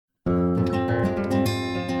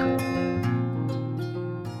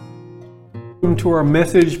welcome to our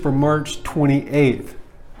message for March 28th.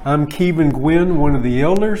 I'm Kevin Gwynn, one of the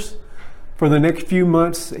elders. For the next few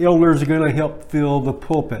months, elders are going to help fill the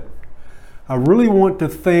pulpit. I really want to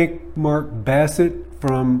thank Mark Bassett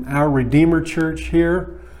from our Redeemer Church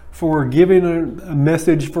here for giving a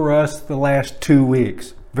message for us the last 2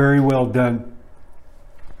 weeks. Very well done.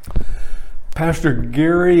 Pastor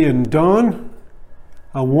Gary and Don,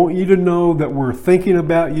 I want you to know that we're thinking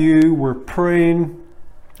about you, we're praying,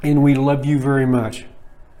 and we love you very much.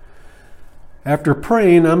 After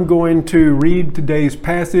praying, I'm going to read today's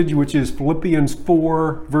passage, which is Philippians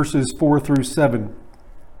 4, verses 4 through 7.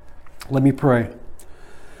 Let me pray.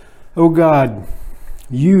 Oh God,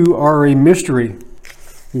 you are a mystery,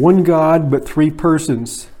 one God, but three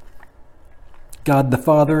persons. God the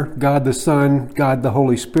Father, God the Son, God the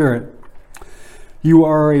Holy Spirit. You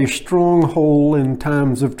are a stronghold in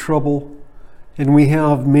times of trouble, and we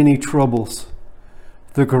have many troubles.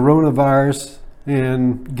 The coronavirus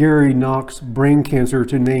and Gary Knox brain cancer,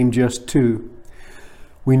 to name just two.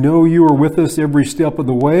 We know you are with us every step of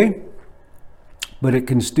the way, but it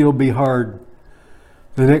can still be hard.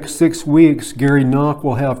 The next 6 weeks, Gary Knox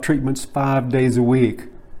will have treatments 5 days a week.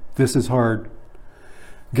 This is hard.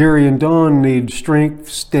 Gary and Don need strength,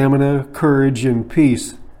 stamina, courage, and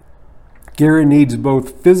peace. Gary needs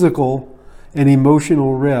both physical and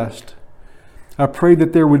emotional rest. I pray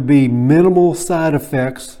that there would be minimal side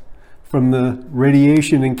effects from the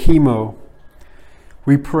radiation and chemo.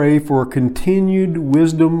 We pray for continued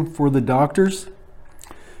wisdom for the doctors.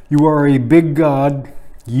 You are a big God.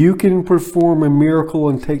 You can perform a miracle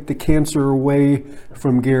and take the cancer away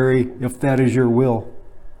from Gary if that is your will.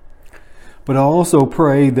 But I also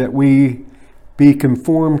pray that we be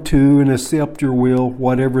conformed to and accept your will,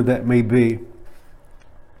 whatever that may be.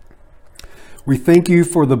 We thank you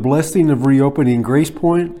for the blessing of reopening Grace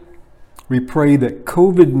Point. We pray that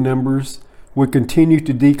COVID numbers would continue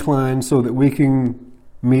to decline so that we can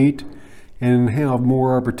meet and have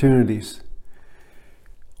more opportunities.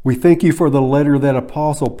 We thank you for the letter that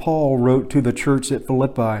Apostle Paul wrote to the church at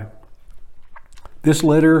Philippi. This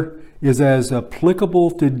letter is as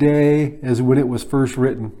applicable today as when it was first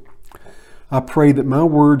written. I pray that my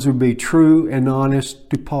words would be true and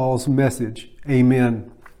honest to Paul's message.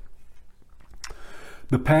 Amen.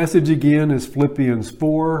 The passage again is Philippians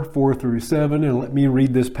 4, 4 through 7, and let me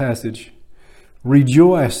read this passage.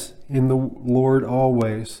 Rejoice in the Lord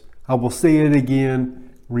always. I will say it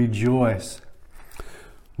again, rejoice.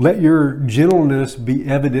 Let your gentleness be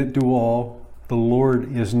evident to all. The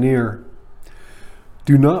Lord is near.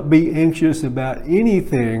 Do not be anxious about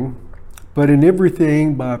anything, but in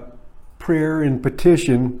everything by prayer and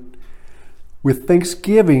petition, with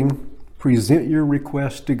thanksgiving, present your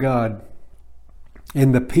requests to God.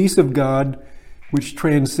 And the peace of God, which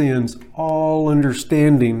transcends all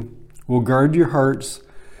understanding, will guard your hearts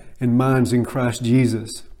and minds in Christ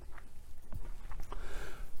Jesus.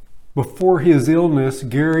 Before his illness,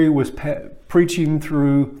 Gary was preaching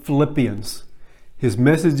through Philippians. His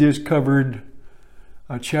messages covered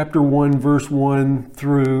chapter 1, verse 1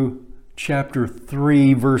 through chapter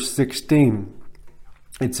 3, verse 16.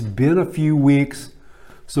 It's been a few weeks,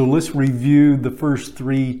 so let's review the first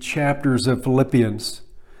 3 chapters of Philippians.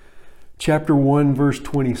 Chapter 1, verse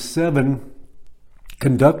 27,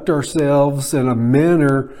 conduct ourselves in a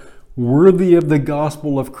manner worthy of the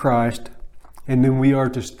gospel of Christ, and then we are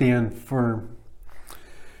to stand firm.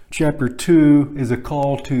 Chapter 2 is a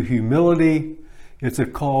call to humility. It's a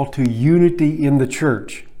call to unity in the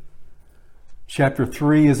church. Chapter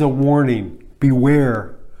 3 is a warning.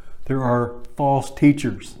 Beware, there are false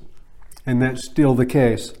teachers. And that's still the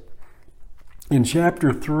case. In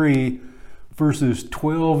chapter 3, verses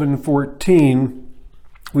 12 and 14,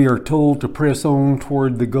 we are told to press on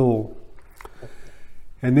toward the goal.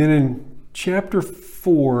 And then in chapter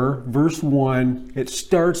 4, verse 1, it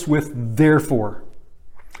starts with therefore.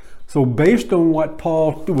 So based on what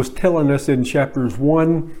Paul was telling us in chapters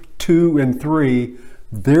 1, 2, and 3,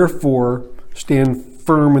 therefore stand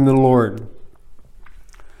firm in the Lord.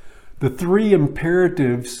 The 3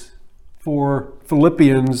 imperatives for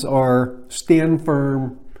Philippians are stand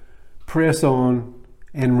firm, press on,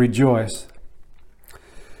 and rejoice.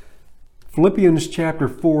 Philippians chapter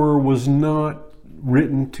 4 was not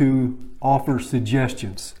written to offer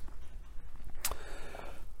suggestions.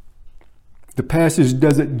 The passage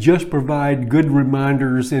doesn't just provide good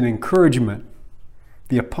reminders and encouragement.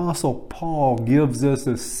 The Apostle Paul gives us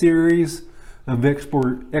a series of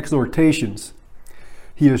exhortations.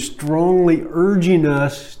 He is strongly urging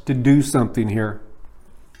us to do something here.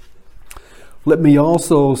 Let me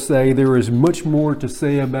also say there is much more to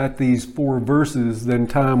say about these 4 verses than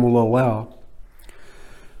time will allow.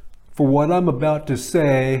 For what I'm about to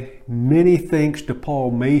say, many thanks to Paul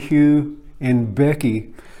Mayhew and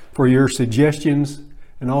Becky for your suggestions,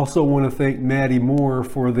 and also want to thank Maddie Moore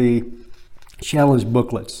for the challenge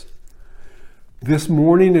booklets. This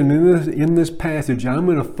morning and in this passage, I'm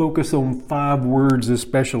going to focus on 5 words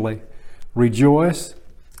especially: rejoice,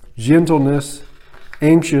 gentleness,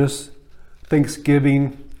 anxious,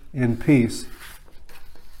 thanksgiving, and peace.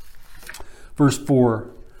 Verse 4,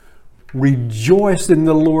 rejoice in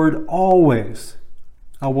the Lord always.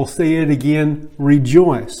 I will say it again,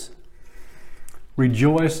 rejoice.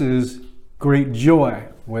 Rejoice is great joy.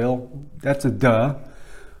 Well, that's a duh.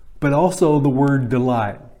 But also the word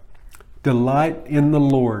delight. Delight in the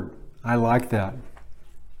Lord. I like that.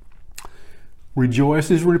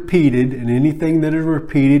 Rejoice is repeated, and anything that is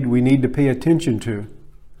repeated we need to pay attention to.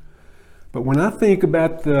 But when I think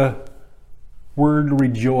about the word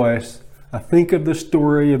rejoice, I think of the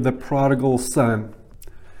story of the prodigal son.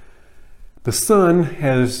 The son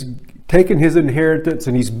has taken his inheritance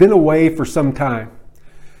and he's been away for some time.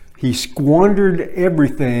 He squandered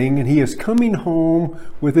everything and he is coming home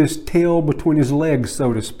with his tail between his legs,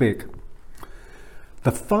 so to speak.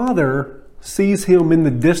 The father sees him in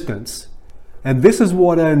the distance, and this is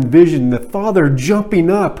what I envision: the father jumping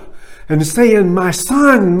up and saying, "My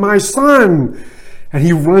son, my son!" And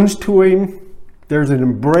he runs to him. There's an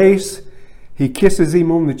embrace. He kisses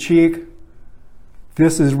him on the cheek.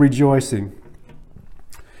 This is rejoicing.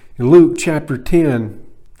 In Luke chapter 10,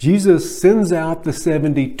 Jesus sends out the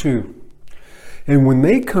 72. And when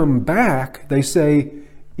they come back, they say,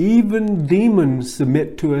 "Even demons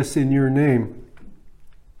submit to us in your name."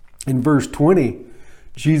 In verse 20,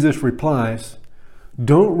 Jesus replies,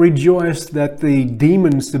 "Don't rejoice that the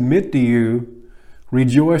demons submit to you.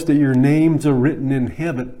 Rejoice that your names are written in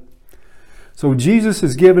heaven." So Jesus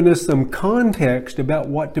has given us some context about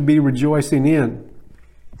what to be rejoicing in.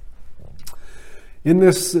 In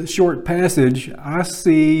this short passage, I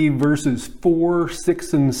see verses 4,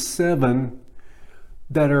 6, and 7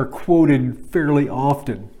 that are quoted fairly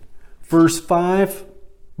often. Verse 5,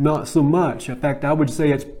 not so much. In fact, I would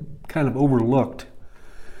say it's kind of overlooked.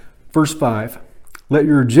 Verse 5, let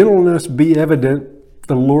your gentleness be evident,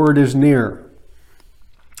 the Lord is near.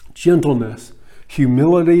 Gentleness,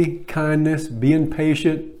 humility, kindness, being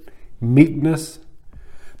patient, meekness.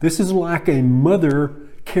 This is like a mother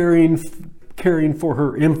caring for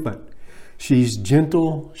her infant. She's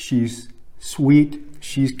gentle, she's sweet,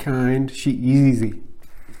 she's kind, she's easy.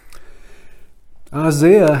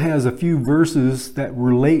 Isaiah has a few verses that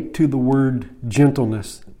relate to the word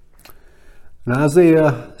gentleness. In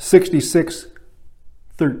Isaiah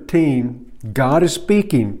 66:13, God is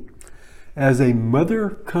speaking, "As a mother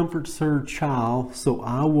comforts her child, so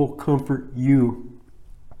I will comfort you."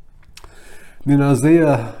 In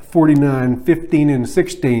Isaiah 49:15 and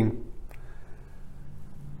 16,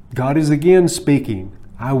 God is again speaking,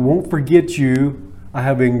 "I won't forget you. I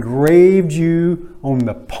have engraved you on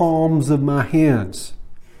the palms of my hands."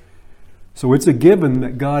 So it's a given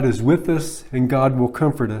that God is with us and God will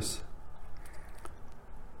comfort us.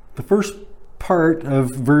 The first part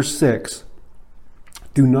of verse 6,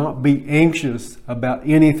 do not be anxious about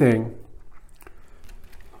anything.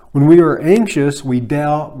 When we are anxious, we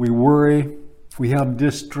doubt, we worry, we have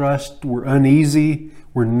distrust, we're uneasy,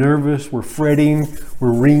 we're nervous, we're fretting,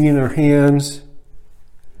 we're wringing our hands.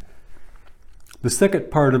 The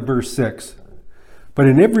second part of verse 6, but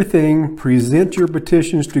in everything, present your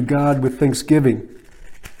petitions to God with thanksgiving.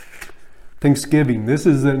 Thanksgiving, this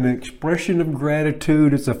is an expression of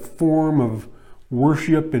gratitude. It's a form of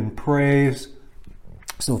worship and praise.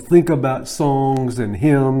 So think about songs and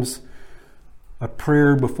hymns, a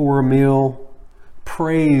prayer before a meal,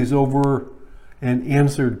 praise over an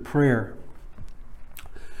answered prayer.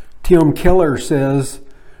 Tim Keller says,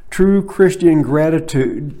 true Christian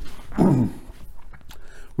gratitude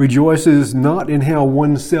rejoices not in how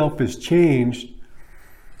oneself is changed,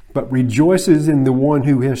 but rejoices in the one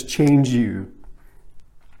who has changed you.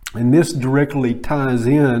 And this directly ties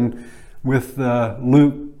in with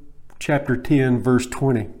Luke chapter 10, verse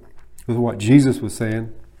 20, with what Jesus was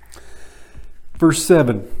saying. Verse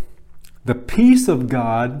 7, the peace of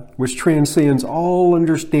God, which transcends all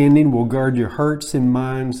understanding, will guard your hearts and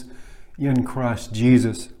minds in Christ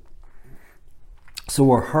Jesus.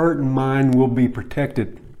 So our heart and mind will be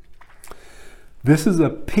protected. This is a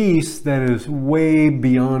peace that is way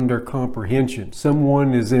beyond our comprehension.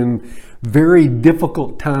 Someone is in very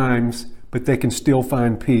difficult times, but they can still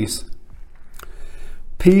find peace.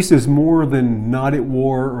 Peace is more than not at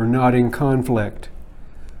war or not in conflict.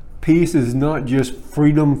 Peace is not just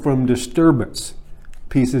freedom from disturbance.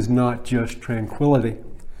 Peace is not just tranquility.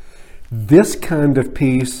 This kind of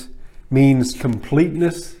peace means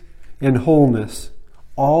completeness and wholeness.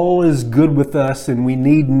 All is good with us and we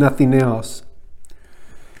need nothing else.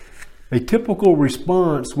 A typical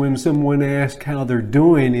response when someone asks how they're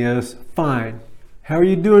doing is, fine. How are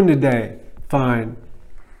you doing today? Fine.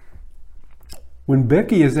 When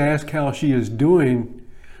Becky is asked how she is doing,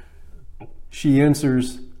 she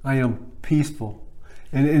answers, I am peaceful.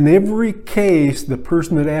 And in every case, the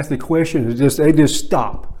person that asked the question they just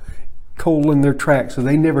stop cold in their tracks, so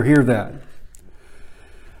they never hear that.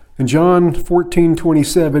 In John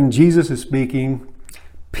 14:27, Jesus is speaking,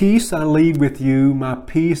 peace I leave with you, my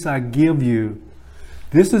peace I give you.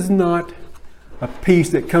 This is not a peace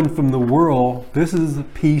that comes from the world. This is a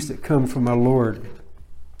peace that comes from our Lord.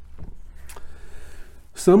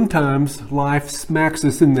 Sometimes life smacks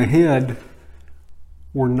us in the head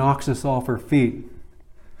or knocks us off our feet.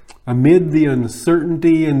 Amid the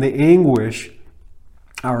uncertainty and the anguish,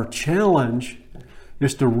 our challenge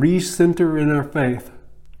is to recenter in our faith.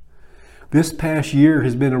 This past year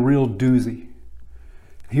has been a real doozy.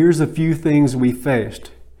 Here's a few things we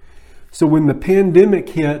faced. So when the pandemic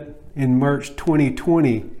hit in March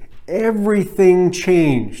 2020, everything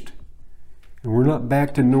changed. And we're not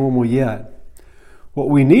back to normal yet. What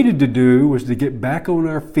we needed to do was to get back on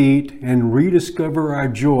our feet and rediscover our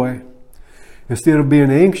joy. Instead of being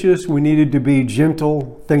anxious, we needed to be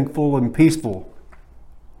gentle, thankful, and peaceful.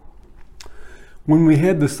 When we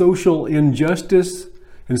had the social injustice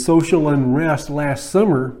and social unrest last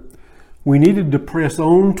summer, we needed to press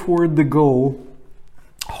on toward the goal,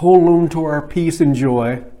 hold on to our peace and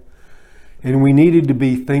joy, and we needed to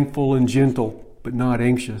be thankful and gentle, but not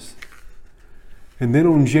anxious. And then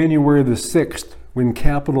on January the 6th, when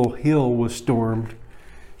Capitol Hill was stormed,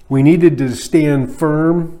 we needed to stand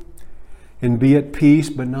firm and be at peace,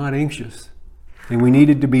 but not anxious. And we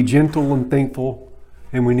needed to be gentle and thankful,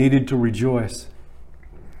 and we needed to rejoice.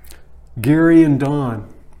 Gary and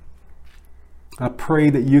Don, I pray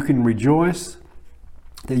that you can rejoice,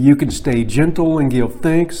 that you can stay gentle and give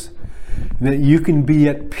thanks, and that you can be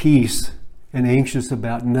at peace and anxious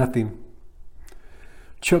about nothing.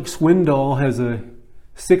 Chuck Swindoll has a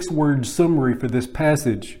 6-word summary for this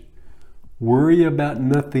passage. Worry about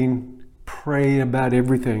nothing, pray about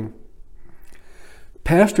everything.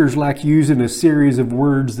 Pastors like using a series of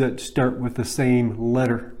words that start with the same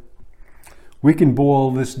letter. We can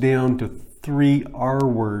boil this down to 3 R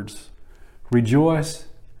words: rejoice,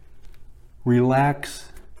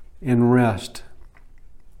 relax, and rest.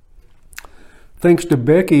 Thanks to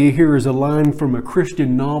Becky, here is a line from a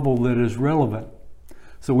Christian novel that is relevant.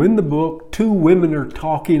 So in the book, 2 women are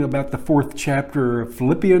talking about the 4th chapter of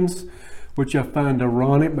Philippians, which I find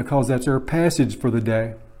ironic because that's our passage for the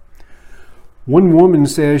day. One woman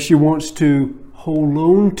says she wants to hold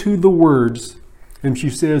on to the words, and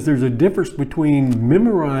she says there's a difference between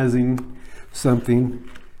memorizing something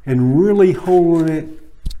and really holding it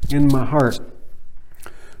in my heart.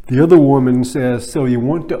 The other woman says, so you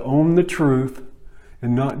want to own the truth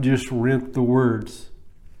and not just rent the words.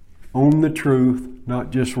 Own the truth,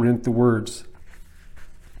 not just rent the words.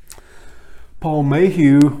 Paul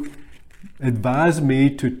Mayhew advised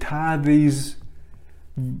me to tie these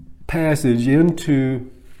passage into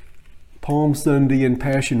Palm Sunday and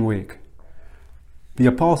Passion Week. The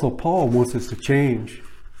Apostle Paul wants us to change.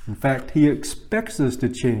 In fact, he expects us to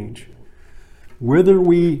change. Whether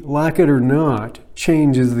we like it or not,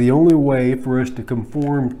 change is the only way for us to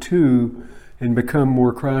conform to and become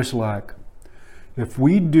more Christ-like. If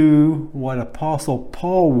we do what Apostle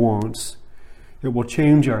Paul wants, it will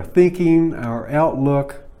change our thinking, our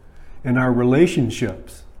outlook, and our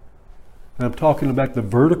relationships. And I'm talking about the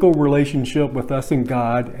vertical relationship with us and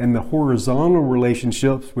God and the horizontal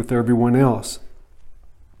relationships with everyone else.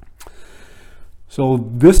 So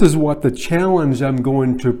this is what the challenge I'm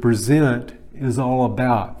going to present is all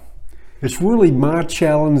about. It's really my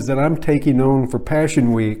challenge that I'm taking on for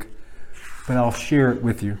Passion Week, but I'll share it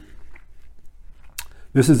with you.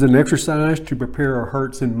 This is an exercise to prepare our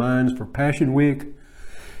hearts and minds for Passion Week.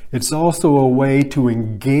 It's also a way to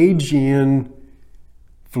engage in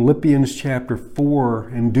Philippians chapter 4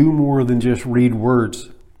 and do more than just read words.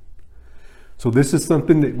 So this is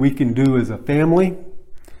something that we can do as a family.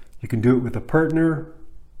 You can do it with a partner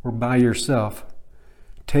or by yourself.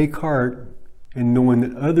 Take heart in knowing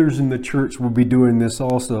that others in the church will be doing this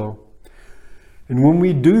also. And when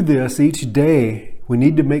we do this each day, we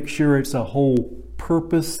need to make sure it's a whole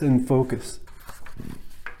purpose and focus.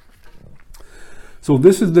 So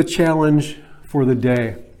this is the challenge for the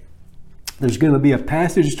day. There's going to be a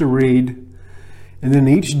passage to read, and then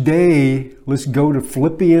each day let's go to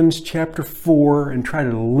Philippians chapter 4 and try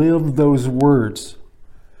to live those words.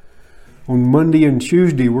 On Monday and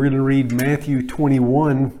Tuesday, we're going to read Matthew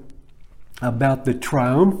 21 about the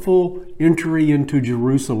triumphal entry into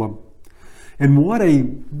Jerusalem. And what a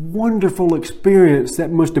wonderful experience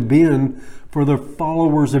that must have been for the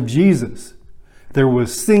followers of Jesus. There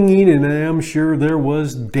was singing, and I am sure there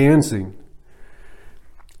was dancing.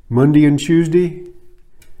 Monday and Tuesday,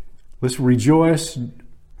 let's rejoice,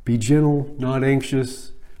 be gentle, not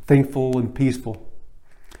anxious, thankful, and peaceful.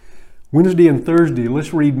 Wednesday and Thursday,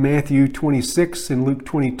 let's read Matthew 26 and Luke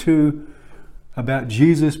 22 about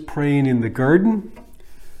Jesus praying in the garden.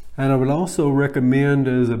 And I would also recommend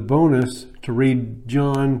as a bonus to read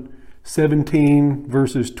John 17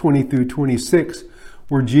 verses 20 through 26,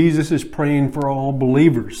 where Jesus is praying for all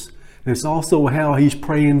believers. And it's also how he's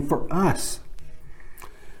praying for us.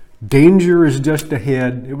 Danger is just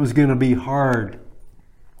ahead. It was going to be hard,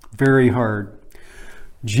 very hard.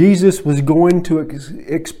 Jesus was going to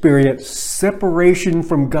experience separation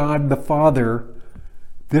from God the Father.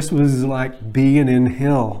 This was like being in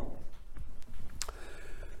hell.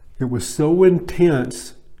 It was so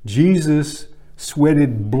intense, Jesus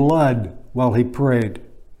sweated blood while he prayed.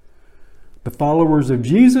 The followers of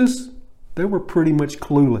Jesus, they were pretty much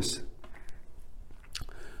clueless.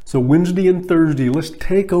 So Wednesday and Thursday, let's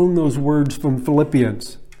take on those words from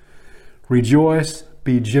Philippians. Rejoice,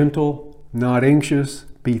 be gentle, not anxious,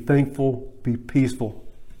 be thankful, be peaceful.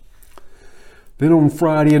 Then on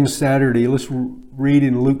Friday and Saturday, let's read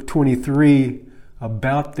in Luke 23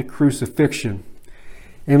 about the crucifixion.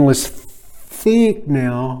 And let's think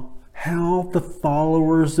now how the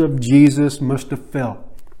followers of Jesus must have felt.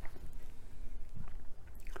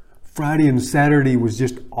 Friday and Saturday was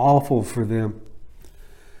just awful for them.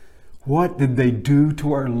 What did they do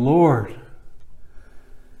to our Lord?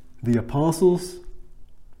 The apostles,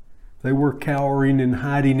 they were cowering and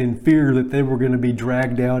hiding in fear that they were going to be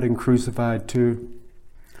dragged out and crucified too.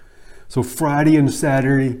 So Friday and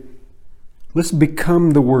Saturday, let's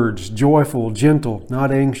become the words joyful, gentle,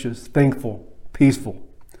 not anxious, thankful, peaceful.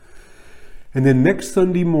 And then next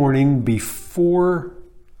Sunday morning, before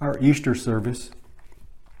our Easter service,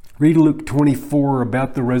 read Luke 24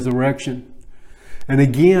 about the resurrection. And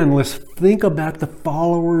again, let's think about the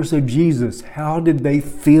followers of Jesus. How did they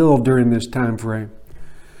feel during this time frame?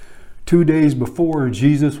 2 days before,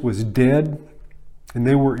 Jesus was dead and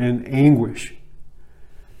they were in anguish.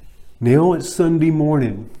 Now it's Sunday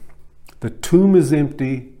morning. The tomb is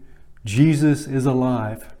empty. Jesus is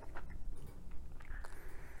alive.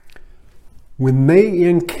 When they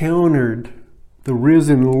encountered the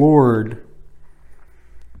risen Lord,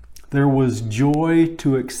 there was joy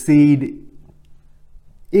to exceed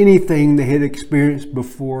anything they had experienced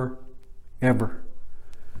before, ever.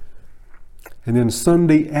 And then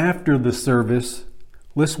Sunday after the service,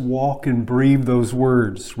 let's walk and breathe those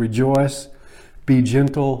words. Rejoice, be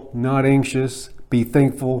gentle, not anxious, be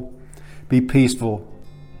thankful, be peaceful.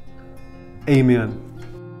 Amen.